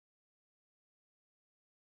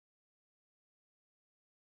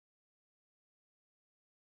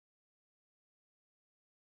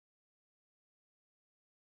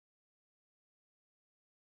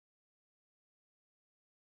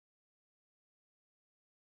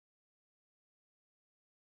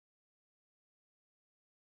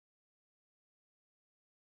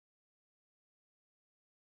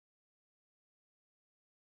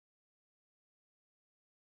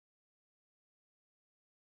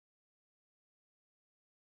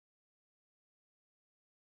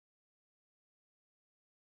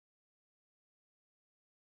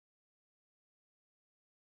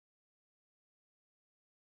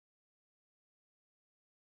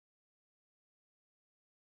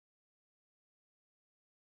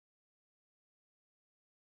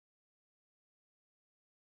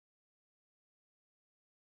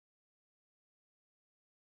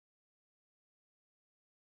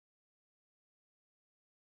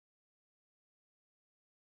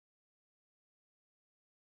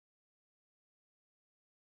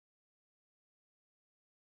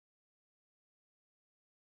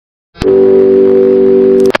For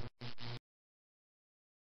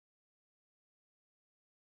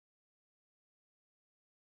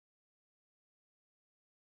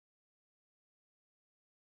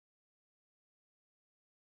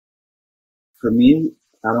me,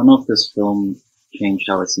 I don't know if this film changed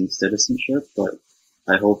how I see citizenship, but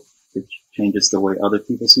I hope it changes the way other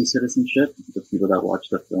people see citizenship, the people that watch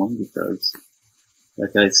the film, because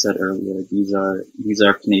like I said earlier, these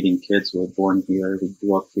are Canadian kids who were born here, who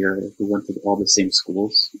grew up here, who went to all the same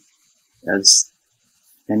schools as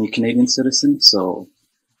any Canadian citizen. So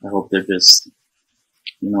I hope they're just,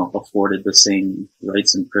 afforded the same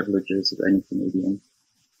rights and privileges of any Canadian.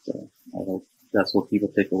 So I hope that's what people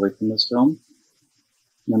take away from this film.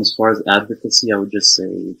 And then as far as advocacy, I would just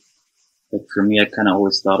say, like for me, I kind of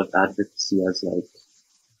always thought of advocacy as like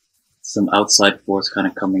some outside force kind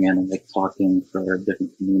of coming in and like talking for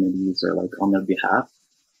different communities or like on their behalf.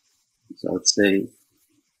 So I would say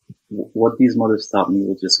what these mothers taught me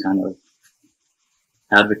was just kind of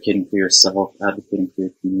advocating for yourself, advocating for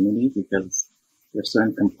your community, because there's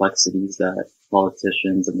certain complexities that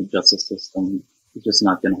politicians and the justice system is just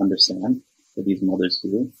not going to understand, but these mothers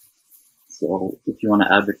do. So if you want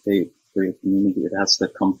to advocate for your community, it has to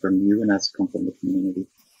come from you and it has to come from the community.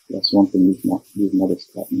 That's one thing these mothers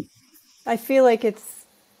taught me. I feel like it's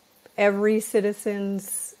every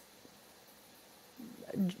citizen's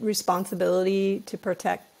responsibility to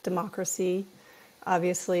protect democracy.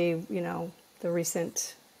 Obviously, the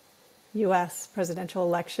recent U.S. presidential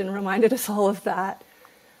election reminded us all of that.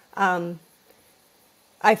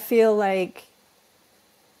 I feel like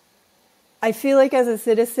as a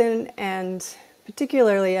citizen, and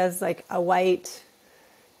particularly as like a white,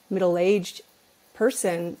 middle-aged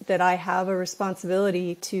person, that I have a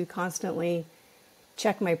responsibility to constantly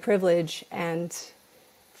check my privilege and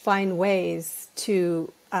find ways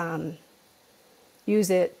to use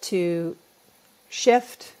it to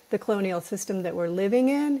shift the colonial system that we're living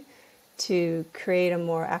in, to create a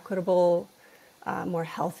more equitable, more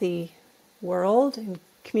healthy world and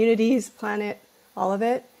communities, planet, all of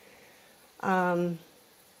it.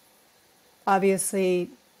 Obviously,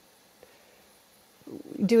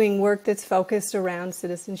 doing work that's focused around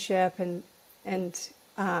citizenship and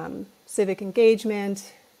civic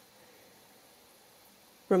engagement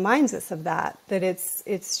reminds us of that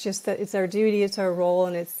it's just that it's our duty, it's our role,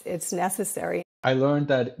 and it's necessary. I learned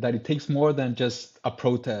that it takes more than just a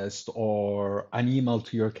protest or an email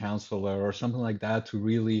to your counselor or something like that to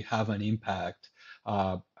really have an impact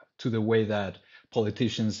to the way that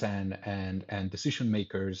politicians and decision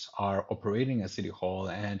makers are operating at City Hall.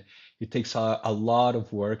 And it takes a lot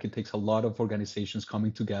of work. It takes a lot of organizations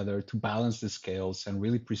coming together to balance the scales and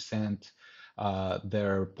really present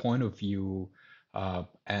their point of view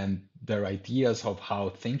and their ideas of how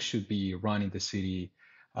things should be run in the city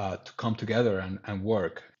to come together and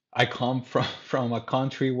work. I come from a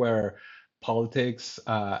country where politics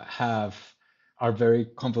are very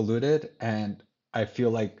convoluted, and I feel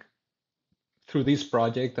like through this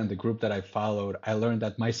project and the group that I followed, I learned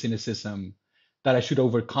that that I should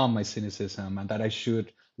overcome my cynicism and that I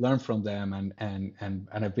should learn from them, and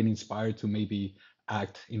I've been inspired to maybe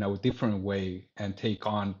act in a different way and take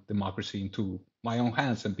on democracy into my own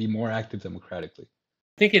hands and be more active democratically.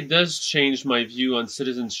 I think it does change my view on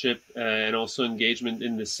citizenship and also engagement,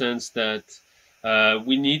 in the sense that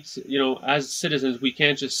we need to, as citizens, we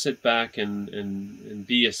can't just sit back and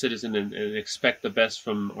be a citizen and expect the best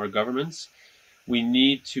from our governments. We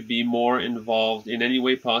need to be more involved in any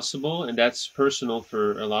way possible, and that's personal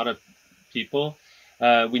for a lot of people.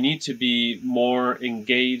 We need to be more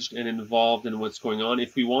engaged and involved in what's going on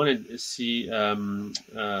if we want to see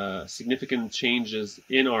significant changes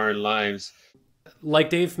in our lives. Like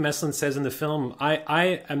Dave Meslin says in the film,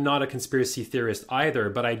 I am not a conspiracy theorist either,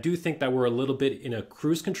 but I do think that we're a little bit in a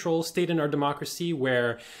cruise control state in our democracy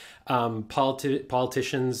where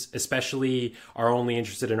politicians especially are only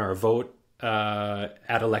interested in our vote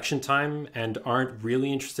at election time and aren't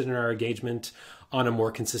really interested in our engagement on a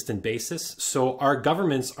more consistent basis. So our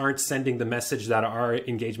governments aren't sending the message that our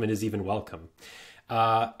engagement is even welcome.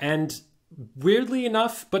 And weirdly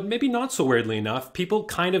enough, but maybe not so weirdly enough, people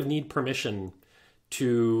kind of need permission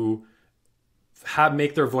to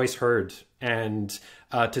make their voice heard and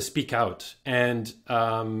to speak out. And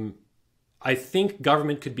I think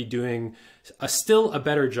government could be doing still a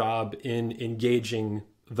better job in engaging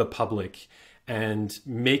the public and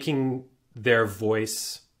making their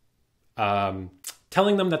voice,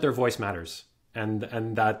 telling them that their voice matters and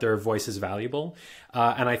that their voice is valuable.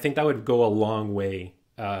 And I think that would go a long way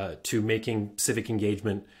to making civic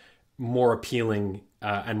engagement more appealing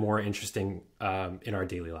and more interesting in our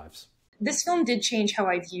daily lives. this film did change how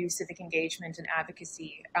I view civic engagement and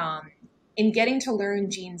advocacy. In getting to learn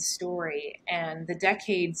Jean's story and the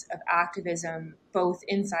decades of activism, both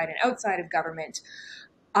inside and outside of government,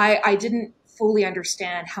 I didn't fully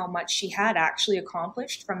understand how much she had actually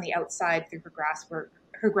accomplished from the outside through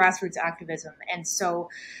her grassroots activism. And so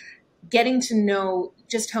getting to know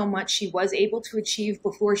just how much she was able to achieve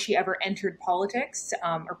before she ever entered politics,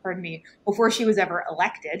 or pardon me, before she was ever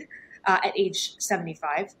elected at age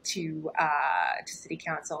 75 to city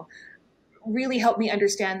council, really helped me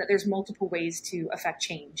understand that there's multiple ways to affect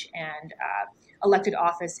change, and elected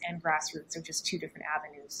office and grassroots are just two different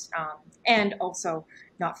avenues. And also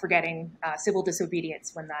not forgetting civil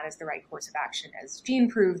disobedience when that is the right course of action, as Jean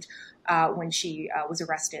proved when she was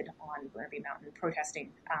arrested on Burnaby Mountain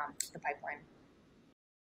protesting the pipeline.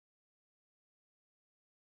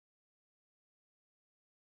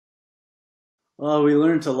 Well, we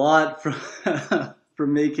learned a lot from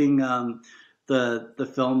from making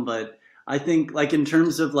the film, but I think like in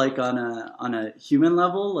terms of like on a human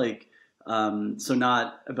level, like so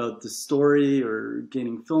not about the story or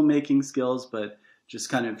gaining filmmaking skills, but just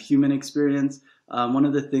kind of human experience. One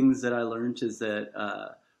of the things that I learned is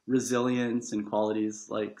that resilience and qualities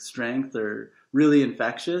like strength are really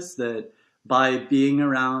infectious. That by being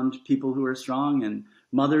around people who are strong and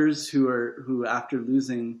mothers who after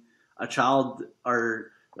losing a child are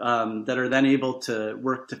that are then able to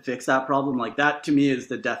work to fix that problem. Like that to me is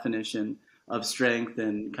the definition of strength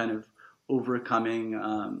and kind of overcoming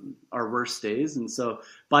our worst days. And so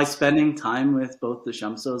by spending time with both the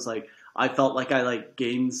Shamsos, like I felt like I like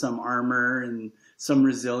gained some armor and some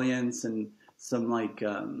resilience and some like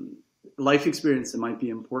life experience that might be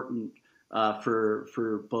important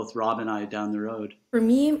for both Rob and I down the road. For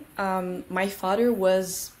me, my father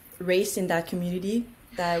was raised in that community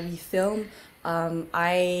that we film.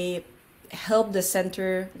 I helped the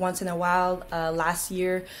center once in a while last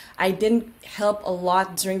year. I didn't help a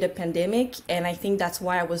lot during the pandemic, and I think that's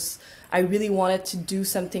why I really wanted to do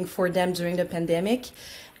something for them during the pandemic.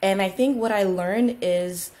 And I think what I learned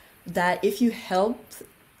is that if you help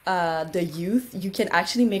the youth, you can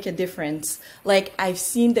actually make a difference. Like I've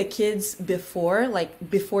seen the kids before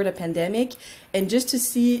the pandemic, and just to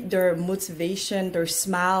see their motivation, their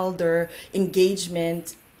smile, their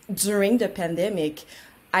engagement during the pandemic,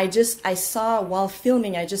 I saw while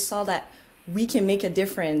filming, I just saw that we can make a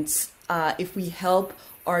difference if we help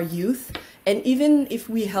our youth, and even if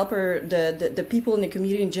we help the people in the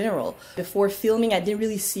community in general. Before filming, I didn't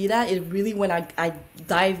really see that. It really, when I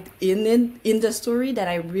dived in the story, that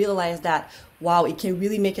I realized that, wow, it can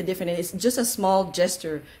really make a difference. It's just a small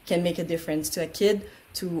gesture can make a difference to a kid,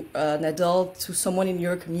 to an adult, to someone in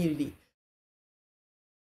your community.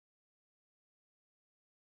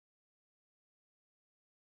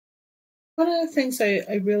 One of the things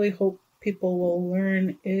I really hope people will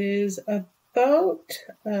learn is about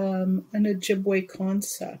an Ojibwe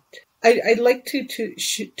concept. I'd like to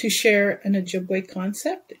share an Ojibwe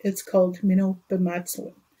concept. It's called Mino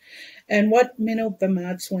B'Matswin. And what Mino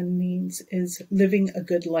B'Matswin means is living a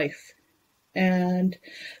good life. And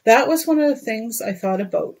that was one of the things I thought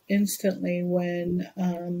about instantly when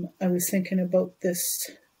I was thinking about this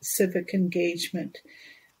civic engagement.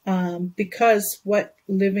 Because what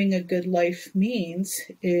living a good life means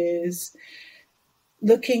is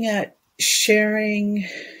looking at sharing,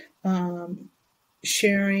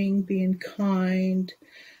 being kind,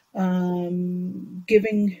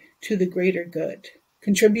 giving to the greater good,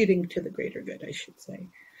 contributing to the greater good, I should say.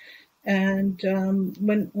 And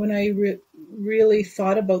when I really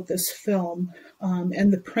thought about this film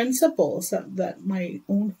and the principles that my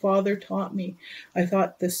own father taught me, I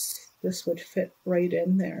thought this would fit right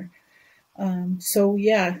in there. So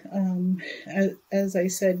yeah, as I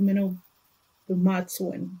said, Mino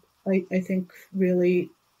B'Matswin, I think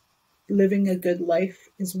really living a good life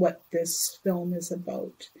is what this film is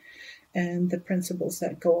about, and the principles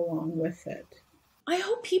that go along with it. I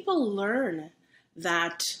hope people learn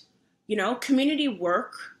that, community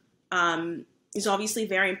work is obviously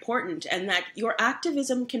very important, and that your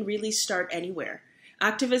activism can really start anywhere.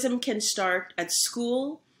 Activism can start at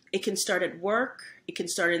school, it can start at work, it can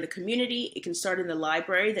start in the community, it can start in the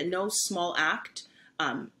library, that no small act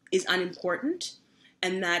is unimportant,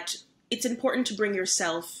 and that it's important to bring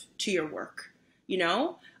yourself to your work. In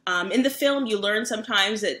the film, you learn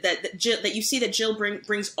sometimes that you see that Jill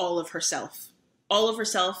brings all of herself,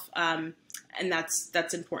 and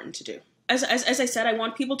that's important to do. As I said, I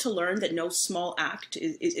want people to learn that no small act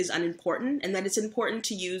is unimportant, and that it's important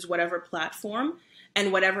to use whatever platform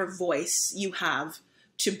and whatever voice you have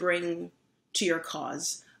to bring to your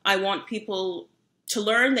cause. I want people to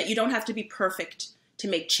learn that you don't have to be perfect to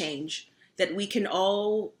make change, that we can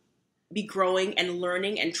all be growing and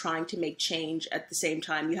learning and trying to make change at the same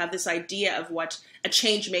time. You have this idea of what a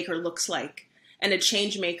change maker looks like, and a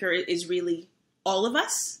change maker is really all of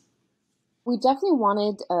us. We definitely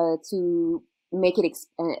wanted to make it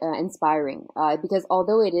inspiring because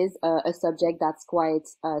although it is a subject that's quite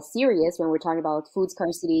serious when we're talking about food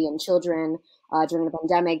scarcity and children during the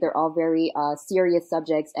pandemic, they're all very serious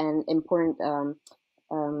subjects and important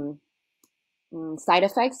side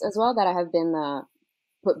effects as well that have been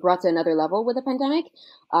brought to another level with the pandemic.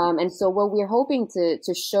 And so what we're hoping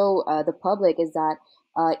to show the public is that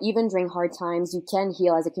even during hard times, you can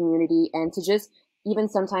heal as a community, and to just, even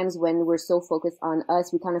sometimes when we're so focused on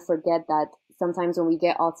us, we kind of forget that sometimes when we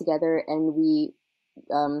get all together and we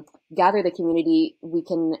gather the community, we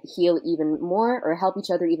can heal even more or help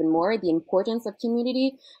each other even more. The importance of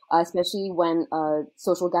community, especially when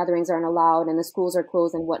social gatherings aren't allowed and the schools are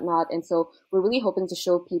closed and whatnot. And so we're really hoping to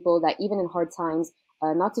show people that even in hard times,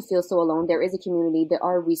 not to feel so alone. There is a community, there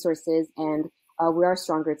are resources, and we are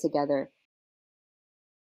stronger together.